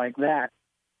stories like that.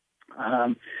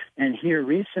 And here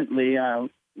recently, I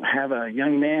have a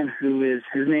young man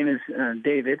his name is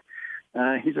David.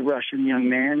 He's a Russian young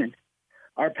man, and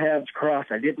our paths crossed.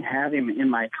 I didn't have him in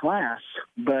my class,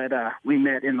 but we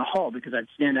met in the hall because I'd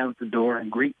stand out at the door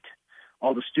and greet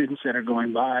all the students that are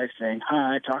going by, saying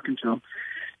hi, talking to them.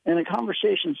 And the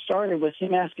conversation started with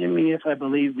him asking me if I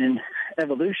believed in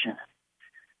evolution.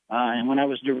 And when I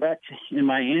was direct in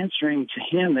my answering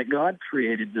to him that God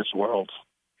created this world,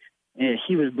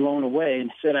 he was blown away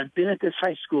and said, I've been at this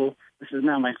high school. This is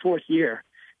now my 4th year,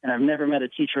 and I've never met a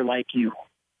teacher like you.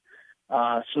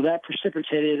 So that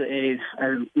precipitated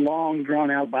a long,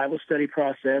 drawn-out Bible study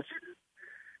process.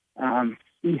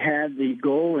 He had the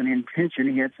goal and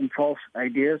intention. He had some false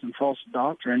ideas and false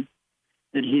doctrine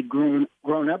that he'd grown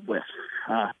up with.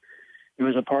 It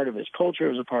was a part of his culture.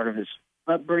 It was a part of his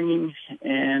upbringing.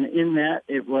 And in that,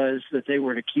 it was that they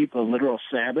were to keep a literal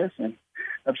Sabbath and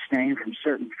abstain from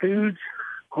certain foods,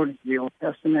 according to the Old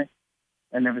Testament.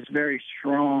 And there was very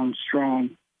strong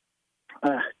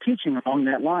teaching along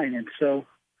that line. And so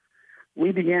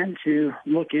we began to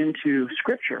look into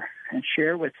Scripture and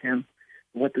share with him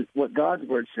what God's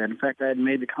Word said. In fact, I had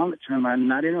made the comment to him, I'm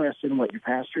not interested in what your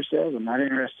pastor says. I'm not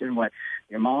interested in what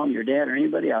your mom, your dad, or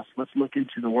anybody else. Let's look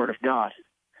into the Word of God.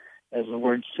 As the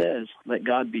Word says, let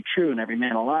God be true and every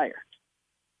man a liar.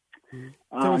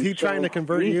 So was he trying to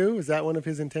convert you? Is that one of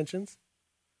his intentions?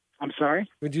 I'm sorry?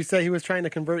 Would you say he was trying to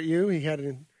convert you?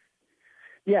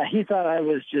 Yeah, he thought I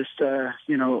was just,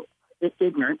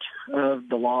 ignorant of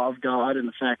the law of God and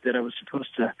the fact that I was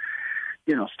supposed to,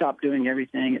 stop doing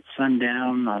everything at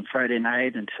sundown on Friday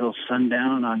night until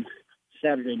sundown on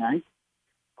Saturday night.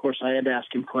 Of course, I had to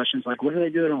ask him questions like, what do they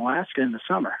do in Alaska in the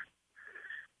summer?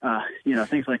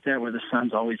 Things like that where the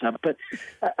sun's always up. But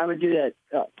I would do that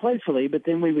playfully, but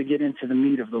then we would get into the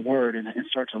meat of the Word and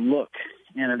start to look.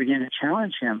 And I began to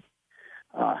challenge him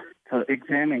to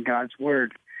examine God's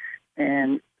Word.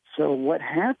 And so what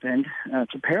happened,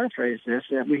 to paraphrase this,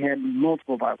 that we had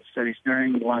multiple Bible studies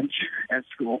during lunch at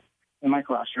school in my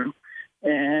classroom.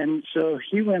 And so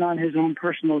he went on his own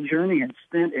personal journey and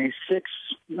spent a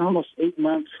almost 8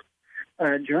 months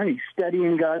journey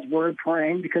studying God's Word,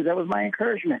 praying, because that was my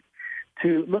encouragement,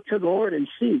 to look to the Lord and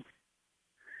see.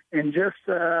 And just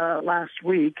last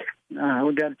week, we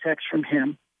got a text from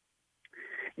him.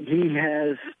 He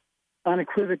has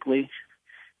unequivocally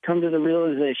come to the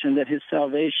realization that his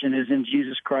salvation is in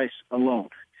Jesus Christ alone.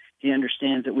 He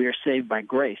understands that we are saved by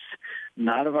grace,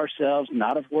 not of ourselves,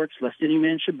 not of works, lest any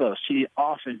man should boast. He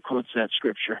often quotes that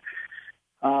scripture.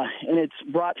 And it's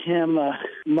brought him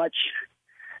much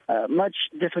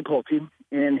difficulty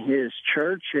in his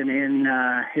church and in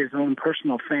his own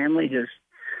personal family. His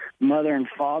mother and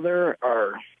father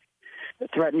are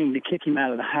threatening to kick him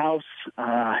out of the house.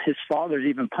 His father's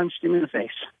even punched him in the face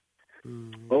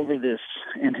over this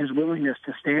and his willingness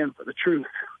to stand for the truth.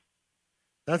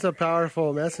 That's a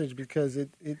powerful message, because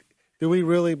do we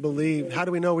really believe? How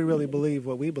do we know we really believe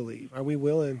what we believe? Are we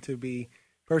willing to be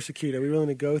persecuted? Are we willing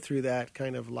to go through that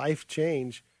kind of life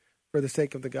change for the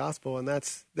sake of the gospel? And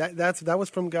that was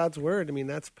from God's Word. I mean,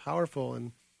 that's powerful.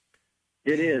 And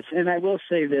it is. And I will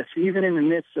say this, even in the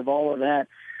midst of all of that,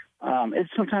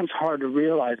 it's sometimes hard to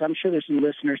realize. I'm sure there's some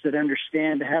listeners that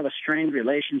understand to have a strained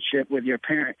relationship with your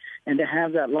parent and to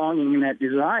have that longing and that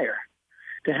desire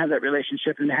to have that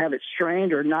relationship and to have it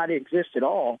strained or not exist at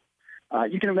all.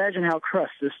 You can imagine how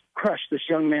crushed this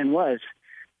young man was.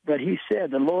 But he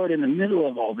said the Lord, in the middle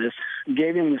of all this,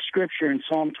 gave him the scripture in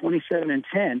Psalm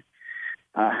 27:10.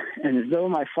 And though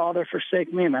my father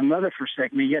forsake me and my mother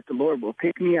forsake me, yet the Lord will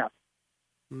pick me up.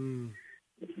 And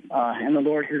the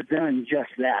Lord has done just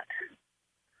that.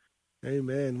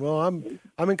 Amen. Well, I'm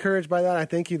encouraged by that. I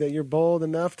thank you that you're bold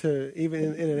enough to,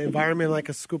 even in an environment like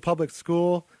a public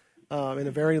school, in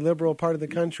a very liberal part of the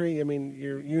country. I mean,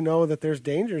 you know that there's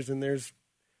dangers and there's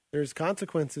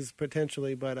consequences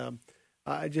potentially, but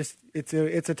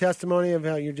it's a testimony of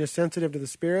how you're just sensitive to the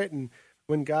Spirit, and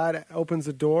when God opens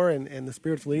the door and the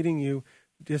Spirit's leading you,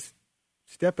 just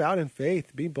step out in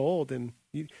faith, be bold, and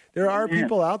there are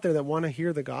people out there that want to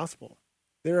hear the gospel.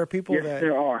 There are people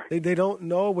they don't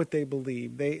know what they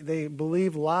believe. They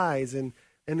believe lies, and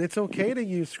it's okay to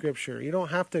use Scripture. You don't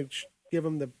have to give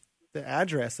them the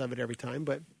address of it every time,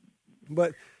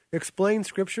 but explain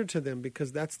Scripture to them,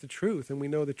 because that's the truth, and we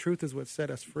know the truth is what set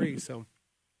us free. So,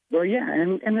 well, yeah,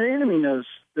 and the enemy knows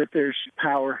that there's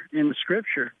power in the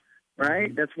Scripture, right?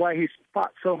 Mm-hmm. That's why he's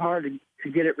fought so hard to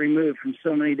get it removed from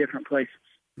so many different places.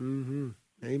 Mm-hmm.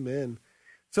 Amen.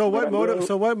 So what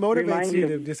motivates you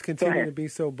to just continue to be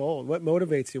so bold? What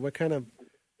motivates you? What kind of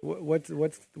what's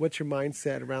your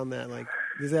mindset around that? Like,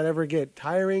 does that ever get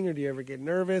tiring, or do you ever get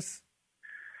nervous?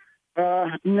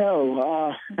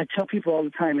 No. I tell people all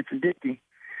the time, it's addicting.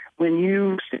 When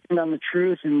you stand on the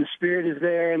truth and the Spirit is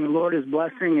there and the Lord is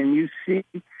blessing, and you see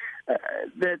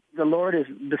that the Lord is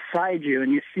beside you,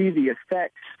 and you see the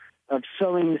effects of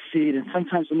sowing the seed, and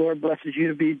sometimes the Lord blesses you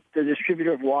to be the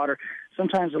distributor of water.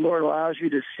 Sometimes the Lord allows you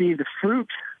to see the fruit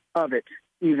of it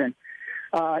even.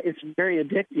 It's very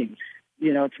addicting,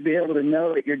 to be able to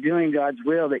know that you're doing God's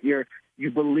will, that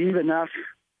you believe enough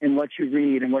in what you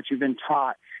read and what you've been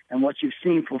taught and what you've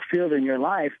seen fulfilled in your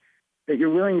life, that you're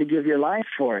willing to give your life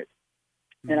for it.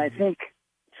 Mm-hmm. And I think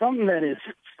something that is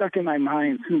stuck in my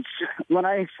mind since when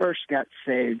I first got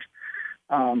saved,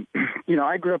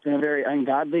 I grew up in a very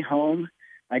ungodly home.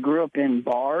 I grew up in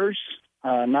bars,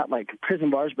 not like prison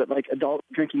bars, but like adult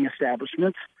drinking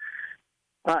establishments.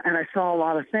 And I saw a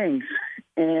lot of things.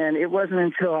 And it wasn't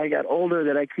until I got older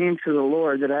that I came to the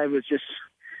Lord that I was just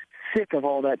sick of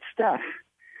all that stuff.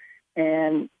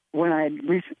 And when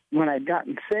I'd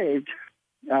gotten saved,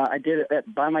 I did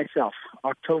it by myself,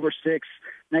 October 6,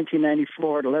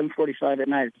 1994 at 11:45 at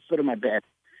night at the foot of my bed.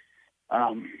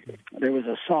 There was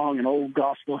a song, an old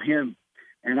gospel hymn.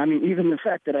 And I mean, even the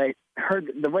fact that I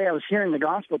heard the way I was hearing the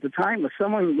gospel at the time was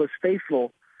someone was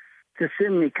faithful to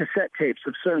send me cassette tapes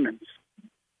of sermons.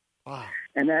 Wow.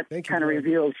 And that kind of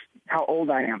reveals how old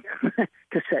I am,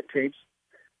 cassette tapes.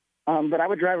 But I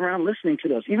would drive around listening to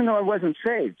those, even though I wasn't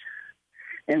saved.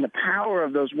 And the power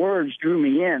of those words drew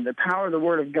me in, the power of the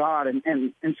Word of God,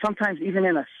 and sometimes even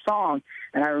in a song.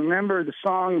 And I remember the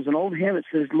song is an old hymn. It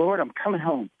says, "Lord, I'm coming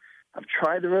home. I've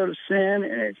tried the road of sin,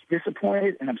 and it's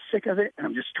disappointed, and I'm sick of it, and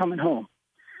I'm just coming home."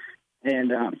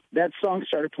 And that song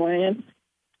started playing,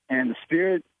 and the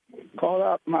Spirit called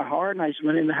out my heart, and I just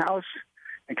went in the house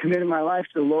and committed my life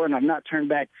to the Lord, and I've not turned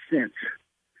back since.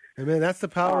 Amen. That's the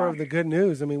power of the good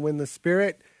news. I mean, when the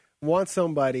Spirit wants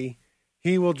somebody,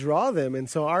 He will draw them. And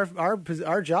so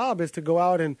our job is to go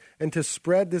out and to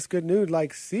spread this good news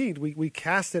like seed. We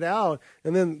cast it out,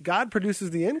 and then God produces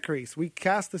the increase. We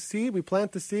cast the seed, we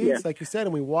plant the seeds, like you said,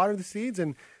 and we water the seeds,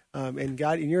 and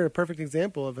God, and you're a perfect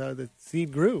example of how the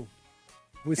seed grew.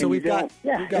 And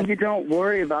you don't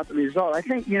worry about the result. I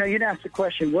think, you'd ask the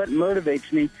question, what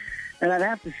motivates me? And I'd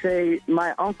have to say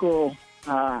my uncle,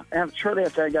 shortly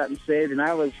after I gotten saved, and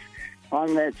I was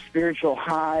on that spiritual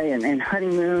high and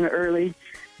honeymoon early,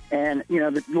 and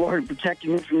the Lord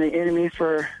protected me from the enemy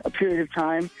for a period of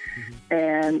time. Mm-hmm.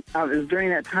 And it was during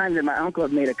that time that my uncle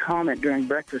had made a comment during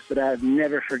breakfast that I've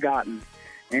never forgotten.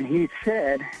 And he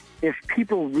said, if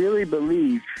people really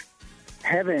believe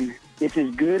heaven is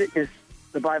as good as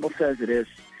the Bible says it is,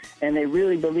 and they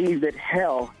really believe that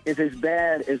hell is as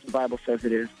bad as the Bible says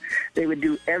it is, they would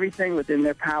do everything within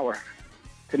their power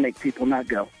to make people not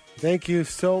go. Thank you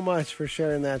so much for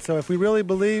sharing that. So if we really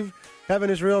believe heaven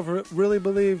is real, if we really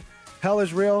believe hell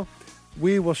is real,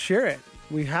 we will share it.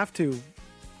 We have to,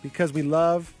 because we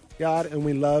love God and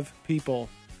we love people.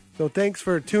 So thanks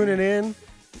for tuning in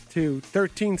to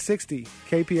 1360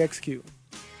 KPXQ.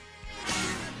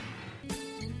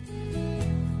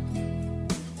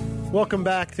 Welcome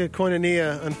back to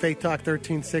Koinonia on Faith Talk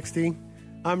 1360.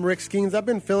 I'm Rick Skeens. I've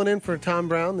been filling in for Tom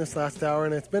Brown this last hour,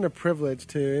 and it's been a privilege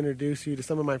to introduce you to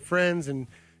some of my friends and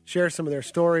share some of their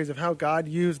stories of how God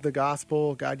used the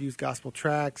gospel, God used gospel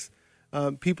tracts,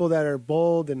 people that are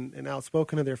bold and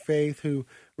outspoken of their faith, who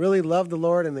really love the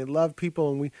Lord and they love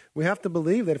people. And we have to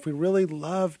believe that if we really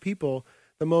love people,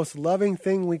 the most loving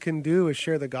thing we can do is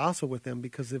share the gospel with them,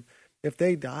 because if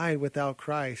they died without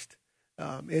Christ,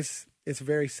 it's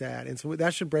very sad. And so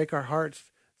that should break our hearts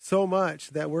so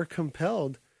much that we're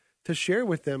compelled to share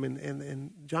with them.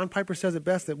 And John Piper says it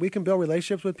best, that we can build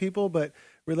relationships with people, but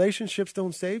relationships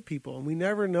don't save people. And we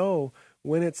never know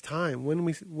when it's time, when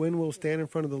we'll stand in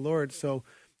front of the Lord. So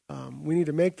we need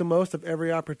to make the most of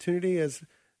every opportunity, as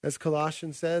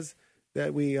Colossians says,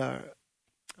 that we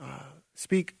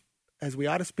speak as we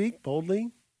ought to speak, boldly,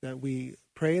 that we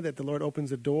pray that the Lord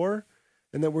opens a door,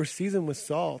 and that we're seasoned with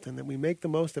salt, and that we make the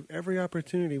most of every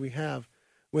opportunity we have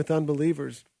with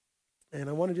unbelievers. And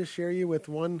I want to just share you with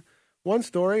one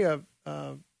story of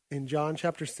in John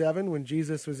chapter 7, when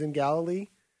Jesus was in Galilee.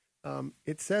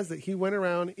 It says that he went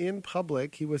around in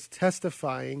public. He was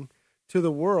testifying to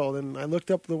the world. And I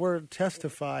looked up the word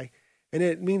testify, and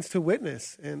it means to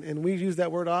witness. And we use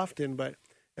that word often, but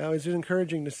it was just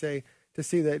encouraging to see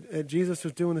that Jesus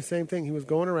was doing the same thing. He was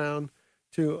going around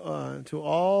to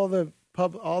all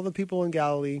the people in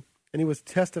Galilee, and he was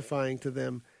testifying to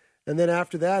them. And then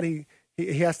after that, he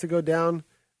has to go down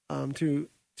to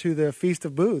the Feast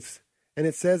of Booths. And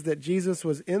it says that Jesus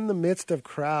was in the midst of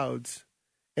crowds,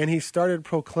 and he started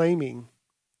proclaiming.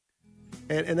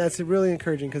 And that's really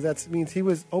encouraging, because that means he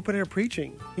was open air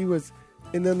preaching.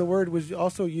 And then the word was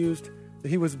also used that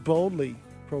he was boldly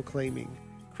proclaiming,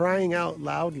 crying out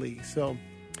loudly. So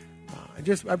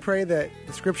I pray that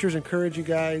the scriptures encourage you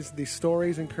guys, these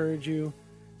stories encourage you,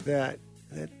 that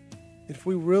if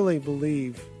we really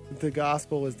believe that the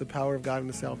gospel is the power of God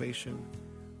into salvation,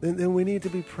 then we need to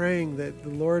be praying that the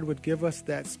Lord would give us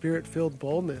that spirit-filled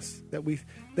boldness,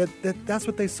 that's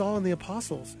what they saw in the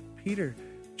apostles, Peter,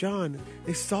 John.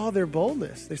 They saw their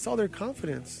boldness, they saw their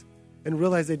confidence, and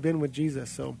realized they'd been with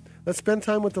Jesus. So let's spend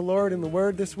time with the Lord in the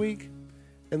Word this week,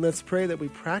 and let's pray that we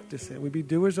practice it, we be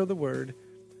doers of the Word,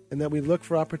 and that we look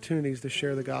for opportunities to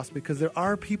share the gospel, because there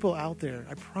are people out there,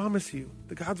 I promise you,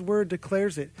 that God's Word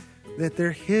declares it, that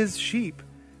they're His sheep,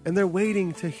 and they're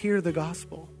waiting to hear the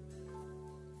gospel.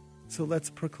 So let's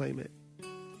proclaim it.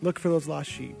 Look for those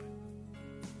lost sheep.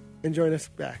 And join us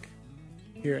back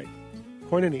here at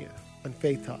Koinonia on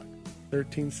Faith Talk,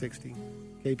 1360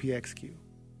 KPXQ.